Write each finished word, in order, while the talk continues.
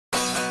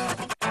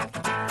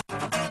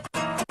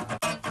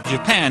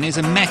Japan is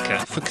a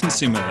mecca for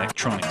consumer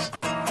electronics.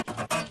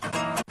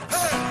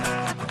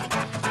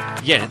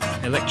 Yet,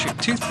 electric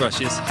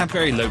toothbrushes have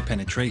very low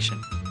penetration.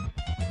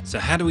 So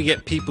how do we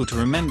get people to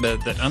remember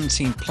that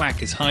unseen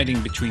plaque is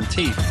hiding between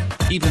teeth,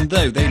 even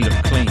though they look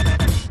clean?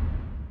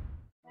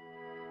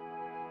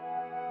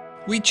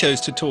 We chose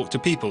to talk to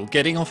people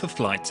getting off of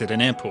flights at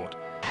an airport,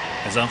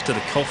 as after the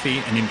coffee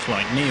and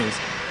in-flight meals,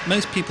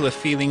 most people are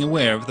feeling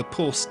aware of the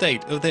poor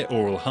state of their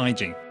oral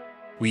hygiene.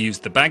 We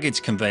used the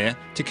baggage conveyor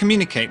to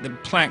communicate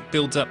that plaque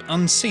builds up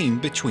unseen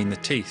between the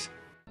teeth.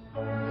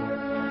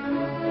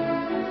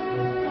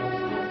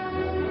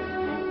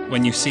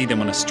 When you see them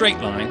on a straight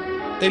line,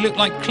 they look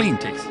like clean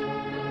teeth.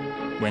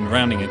 When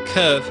rounding a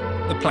curve,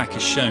 the plaque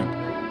is shown.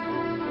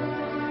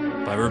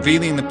 By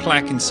revealing the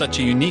plaque in such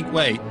a unique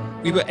way,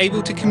 we were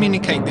able to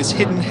communicate this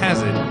hidden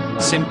hazard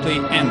simply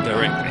and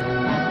directly.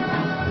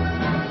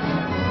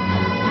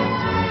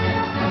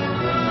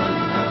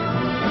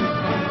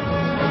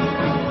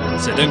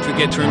 So don't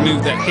forget to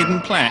remove that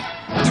hidden plaque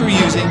through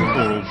using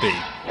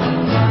Oral-B.